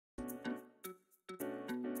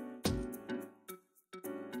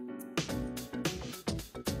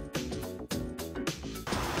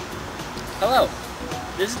Hello,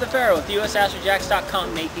 this is the Pharaoh with USAstroJax.com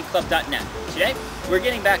and APClub.net. Today, we're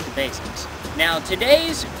getting back to basics. Now,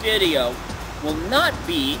 today's video will not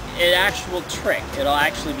be an actual trick. It'll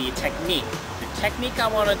actually be a technique. The technique I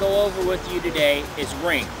want to go over with you today is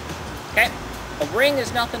ring. Okay? A ring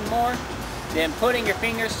is nothing more than putting your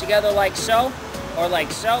fingers together like so, or like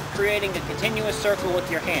so, creating a continuous circle with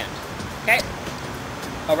your hand. Okay?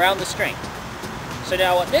 Around the string. So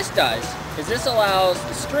now what this does is this allows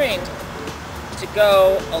the string to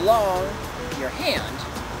go along your hand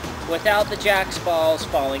without the jacks balls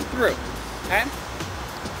falling through. Okay?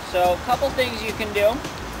 So a couple things you can do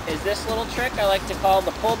is this little trick I like to call the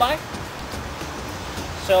pull-by.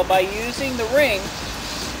 So by using the ring,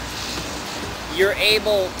 you're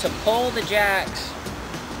able to pull the jacks,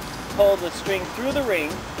 pull the string through the ring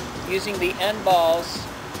using the end balls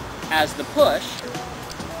as the push.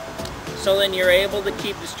 So then you're able to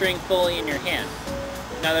keep the string fully in your hand.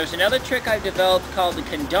 Now there's another trick I've developed called the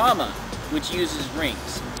kendama, which uses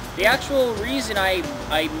rings. The actual reason I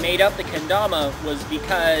made up the kendama was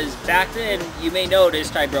because back then, you may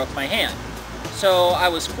noticed I broke my hand. So I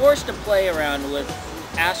was forced to play around with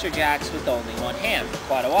Astrojacks with only one hand for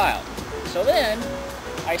quite a while. So then,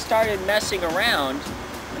 I started messing around,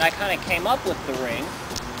 and I kind of came up with the ring.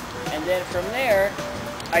 And then from there,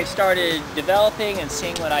 I started developing and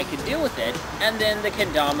seeing what I could do with it, and then the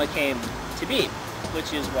kendama came to be,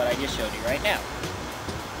 which is what I just showed you right now.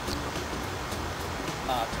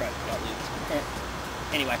 Crap, got looped.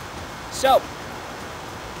 Anyway, so,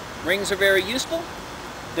 rings are very useful.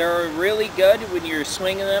 They're really good when you're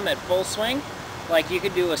swinging them at full swing. Like you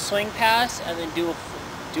could do a swing pass and then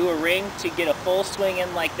do a ring to get a full swing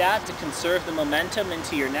in like that to conserve the momentum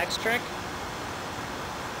into your next trick.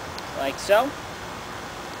 Like so.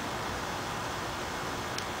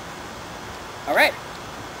 Alright,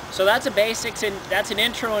 so that's a basics and that's an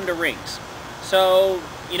intro into rings. So,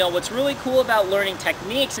 you know, what's really cool about learning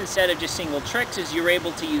techniques instead of just single tricks is you're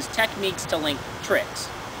able to use techniques to link tricks.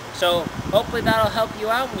 So, hopefully that'll help you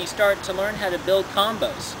out when you start to learn how to build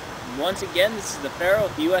combos. And once again, this is the Pharaoh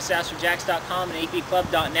with USAstroJax.com and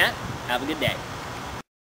APClub.net. Have a good day.